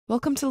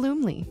Welcome to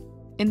Loomly.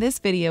 In this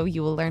video,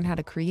 you will learn how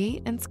to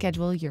create and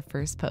schedule your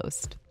first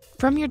post.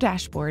 From your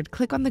dashboard,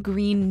 click on the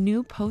green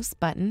New Post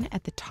button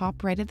at the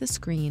top right of the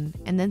screen,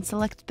 and then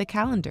select the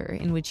calendar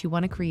in which you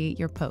want to create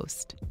your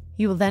post.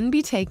 You will then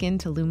be taken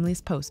to Loomly's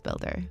Post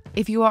Builder.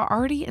 If you are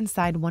already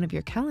inside one of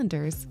your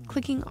calendars,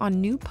 clicking on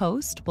New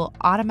Post will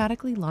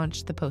automatically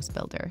launch the Post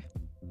Builder.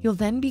 You'll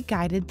then be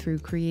guided through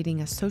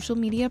creating a social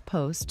media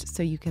post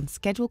so you can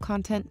schedule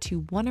content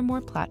to one or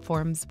more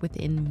platforms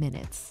within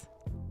minutes.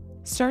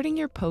 Starting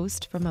your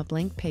post from a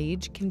blank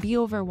page can be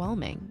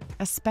overwhelming,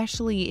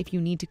 especially if you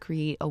need to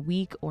create a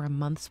week or a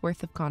month's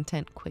worth of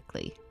content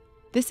quickly.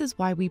 This is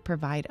why we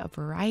provide a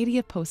variety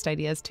of post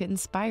ideas to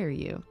inspire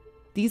you.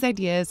 These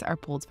ideas are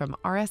pulled from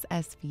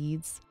RSS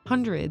feeds,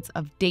 hundreds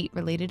of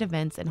date-related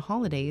events and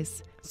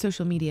holidays,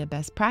 social media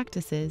best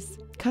practices,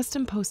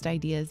 custom post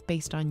ideas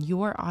based on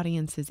your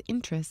audience's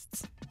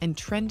interests, and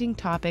trending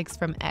topics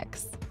from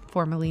X,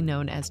 formerly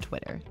known as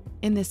Twitter.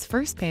 In this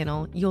first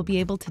panel, you'll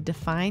be able to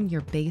define your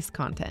base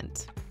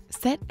content.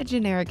 Set a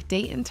generic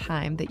date and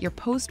time that your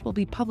post will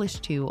be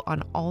published to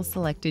on all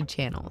selected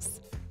channels.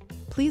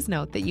 Please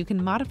note that you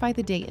can modify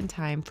the date and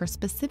time for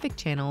specific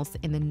channels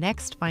in the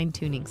next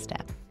fine-tuning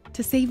step.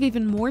 To save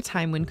even more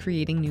time when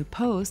creating new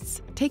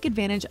posts, take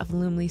advantage of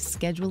Loomly's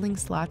scheduling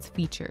slots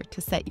feature to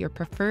set your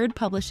preferred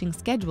publishing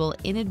schedule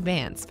in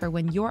advance for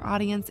when your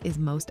audience is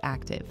most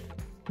active.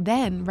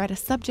 Then write a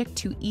subject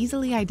to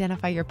easily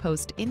identify your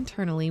post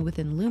internally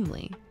within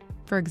Loomly.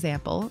 For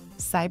example,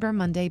 Cyber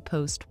Monday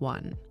Post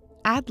 1.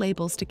 Add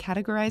labels to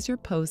categorize your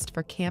post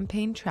for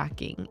campaign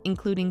tracking,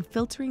 including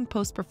filtering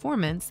post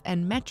performance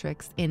and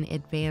metrics in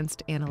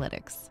advanced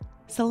analytics.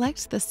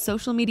 Select the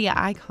social media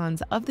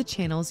icons of the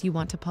channels you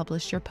want to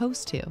publish your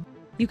post to.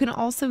 You can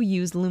also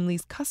use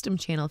Loomly's custom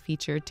channel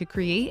feature to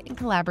create and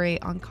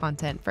collaborate on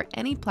content for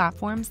any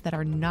platforms that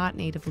are not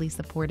natively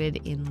supported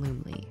in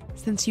Loomly.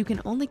 Since you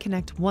can only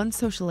connect one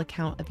social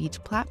account of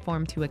each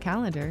platform to a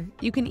calendar,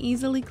 you can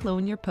easily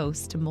clone your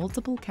posts to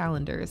multiple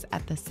calendars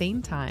at the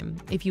same time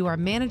if you are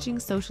managing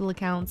social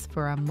accounts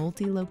for a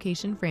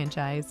multi-location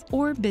franchise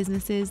or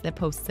businesses that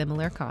post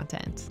similar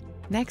content.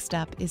 Next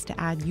up is to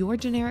add your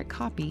generic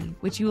copy,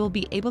 which you will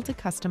be able to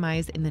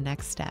customize in the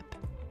next step.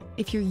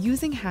 If you're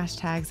using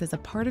hashtags as a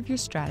part of your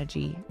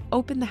strategy,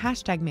 open the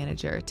Hashtag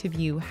Manager to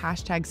view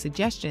hashtag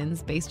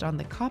suggestions based on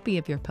the copy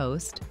of your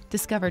post,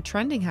 discover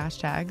trending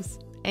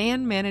hashtags,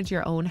 and manage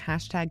your own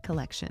hashtag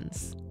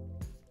collections.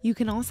 You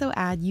can also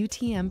add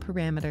UTM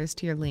parameters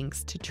to your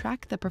links to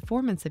track the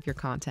performance of your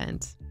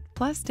content.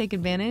 Plus, take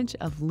advantage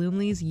of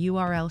Loomly's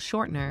URL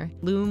shortener,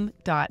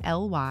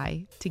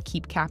 loom.ly, to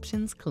keep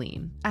captions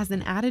clean. As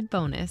an added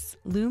bonus,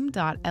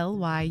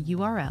 loom.ly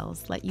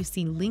URLs let you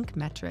see link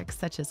metrics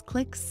such as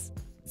clicks,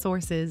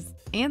 sources,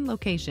 and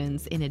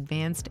locations in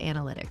advanced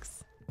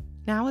analytics.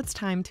 Now it's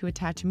time to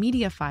attach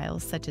media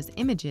files such as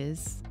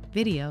images,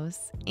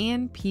 videos,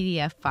 and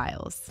PDF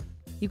files.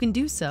 You can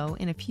do so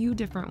in a few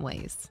different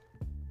ways.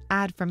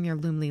 Add from your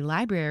Loomly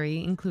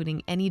library,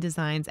 including any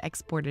designs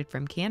exported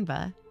from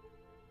Canva,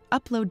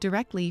 upload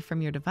directly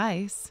from your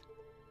device,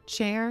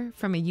 share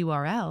from a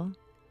URL,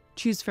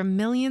 choose from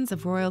millions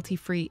of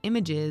royalty-free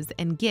images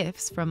and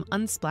GIFs from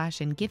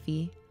Unsplash and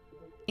Giphy,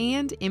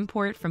 and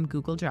import from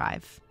Google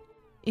Drive.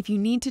 If you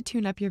need to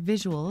tune up your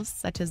visuals,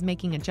 such as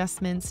making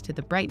adjustments to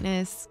the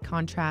brightness,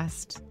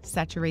 contrast,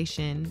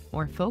 saturation,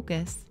 or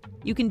focus,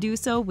 you can do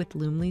so with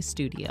Loomly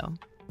Studio.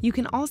 You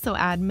can also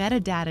add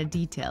metadata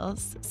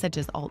details, such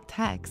as alt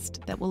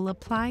text, that will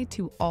apply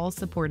to all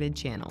supported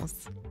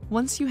channels.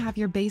 Once you have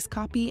your base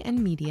copy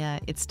and media,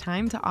 it's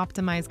time to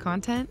optimize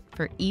content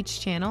for each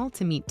channel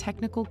to meet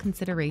technical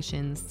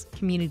considerations,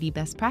 community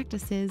best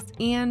practices,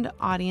 and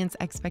audience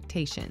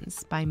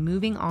expectations by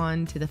moving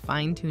on to the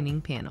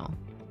fine-tuning panel.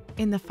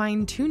 In the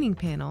fine-tuning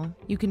panel,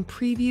 you can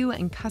preview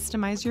and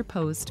customize your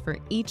post for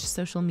each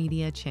social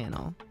media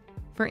channel.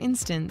 For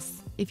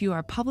instance, if you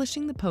are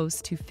publishing the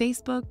post to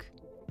Facebook,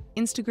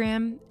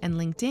 Instagram, and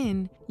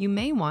LinkedIn, you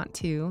may want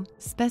to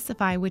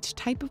specify which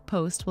type of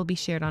post will be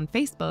shared on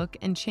Facebook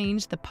and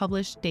change the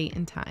published date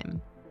and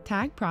time.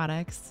 Tag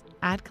products,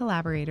 add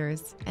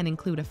collaborators, and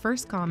include a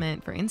first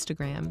comment for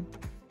Instagram.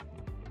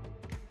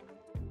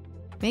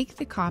 Make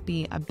the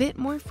copy a bit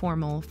more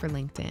formal for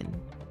LinkedIn.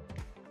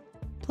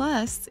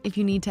 Plus, if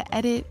you need to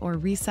edit or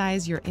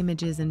resize your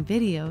images and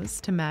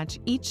videos to match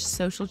each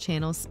social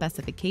channel's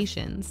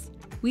specifications,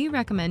 we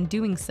recommend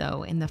doing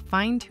so in the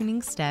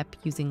fine-tuning step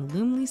using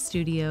Loomly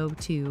Studio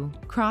to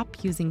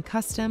crop using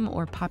custom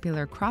or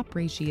popular crop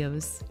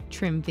ratios,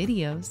 trim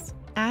videos,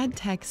 add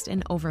text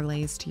and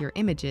overlays to your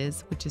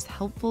images, which is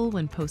helpful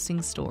when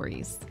posting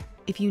stories.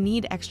 If you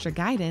need extra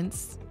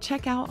guidance,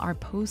 check out our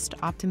post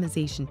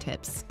optimization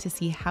tips to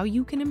see how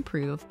you can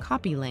improve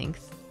copy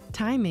length,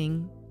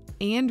 timing,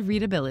 and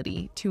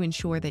readability to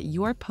ensure that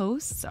your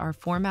posts are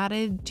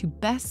formatted to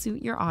best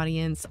suit your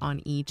audience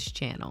on each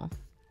channel.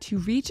 To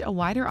reach a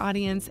wider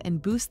audience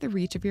and boost the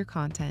reach of your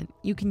content,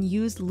 you can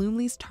use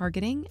Loomly's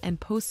targeting and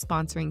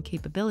post-sponsoring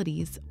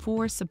capabilities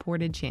for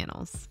supported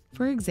channels.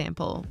 For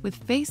example,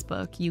 with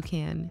Facebook, you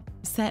can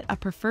set a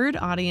preferred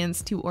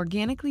audience to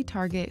organically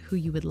target who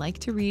you would like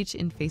to reach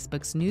in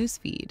Facebook's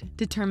newsfeed,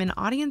 determine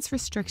audience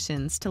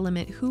restrictions to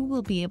limit who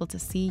will be able to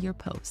see your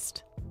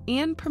post,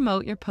 and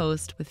promote your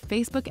post with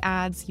Facebook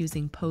ads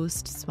using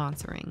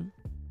post-sponsoring.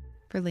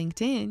 For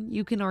LinkedIn,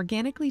 you can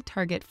organically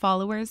target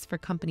followers for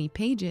company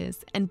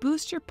pages and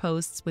boost your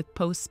posts with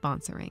post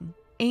sponsoring.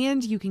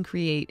 And you can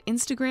create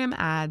Instagram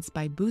ads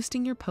by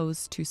boosting your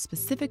posts to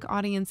specific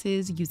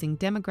audiences using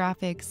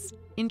demographics,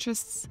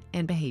 interests,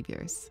 and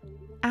behaviors.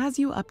 As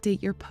you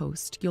update your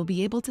post, you'll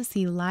be able to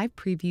see live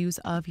previews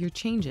of your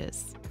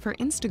changes. For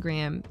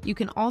Instagram, you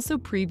can also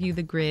preview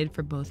the grid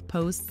for both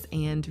posts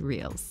and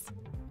reels.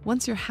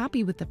 Once you're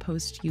happy with the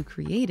post you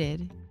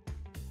created,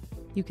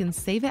 you can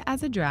save it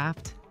as a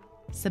draft,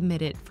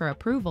 submit it for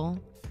approval,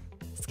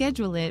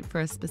 schedule it for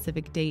a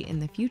specific date in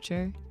the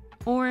future,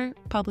 or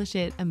publish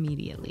it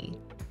immediately.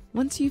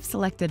 Once you've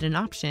selected an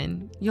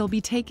option, you'll be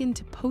taken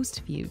to Post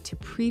View to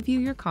preview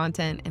your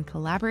content and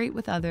collaborate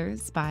with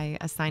others by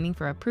assigning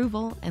for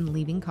approval and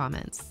leaving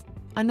comments.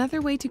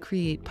 Another way to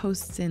create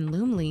posts in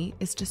Loomly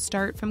is to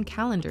start from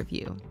Calendar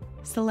View.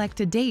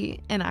 Select a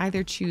date and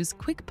either choose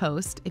Quick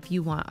Post if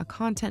you want a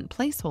content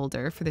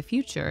placeholder for the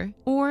future,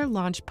 or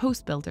launch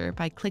Post Builder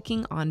by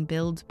clicking on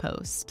Build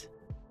Post.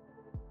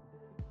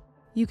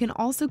 You can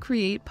also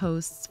create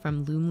posts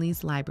from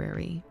Loomly's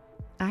library.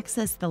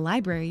 Access the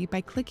library by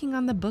clicking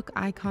on the book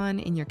icon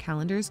in your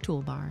calendar's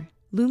toolbar.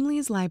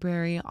 Loomly's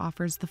library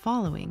offers the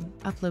following: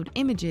 upload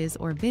images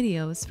or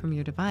videos from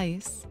your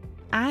device,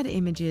 add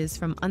images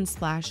from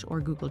Unsplash or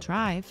Google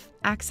Drive,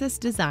 access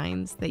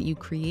designs that you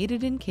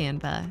created in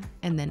Canva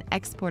and then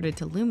exported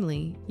to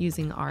Loomly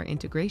using our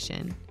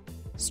integration,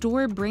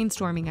 store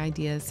brainstorming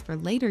ideas for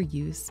later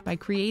use by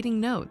creating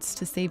notes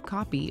to save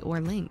copy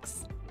or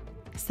links,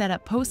 set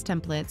up post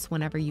templates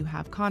whenever you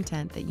have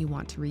content that you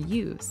want to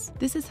reuse.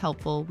 This is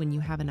helpful when you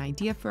have an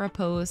idea for a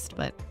post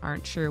but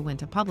aren't sure when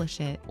to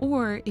publish it,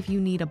 or if you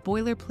need a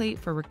boilerplate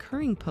for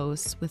recurring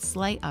posts with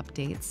slight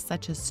updates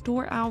such as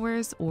store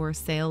hours or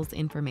sales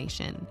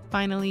information.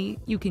 Finally,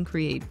 you can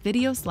create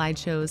video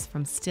slideshows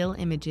from still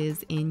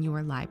images in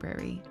your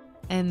library.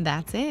 And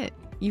that's it!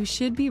 You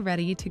should be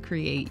ready to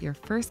create your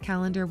first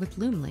calendar with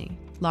Loomly.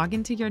 Log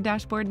into your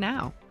dashboard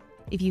now.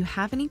 If you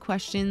have any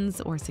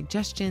questions or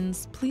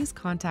suggestions, please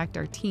contact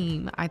our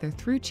team either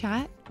through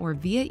chat or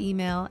via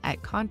email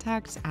at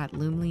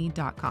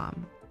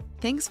contact@loomly.com.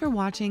 Thanks for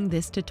watching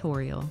this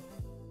tutorial.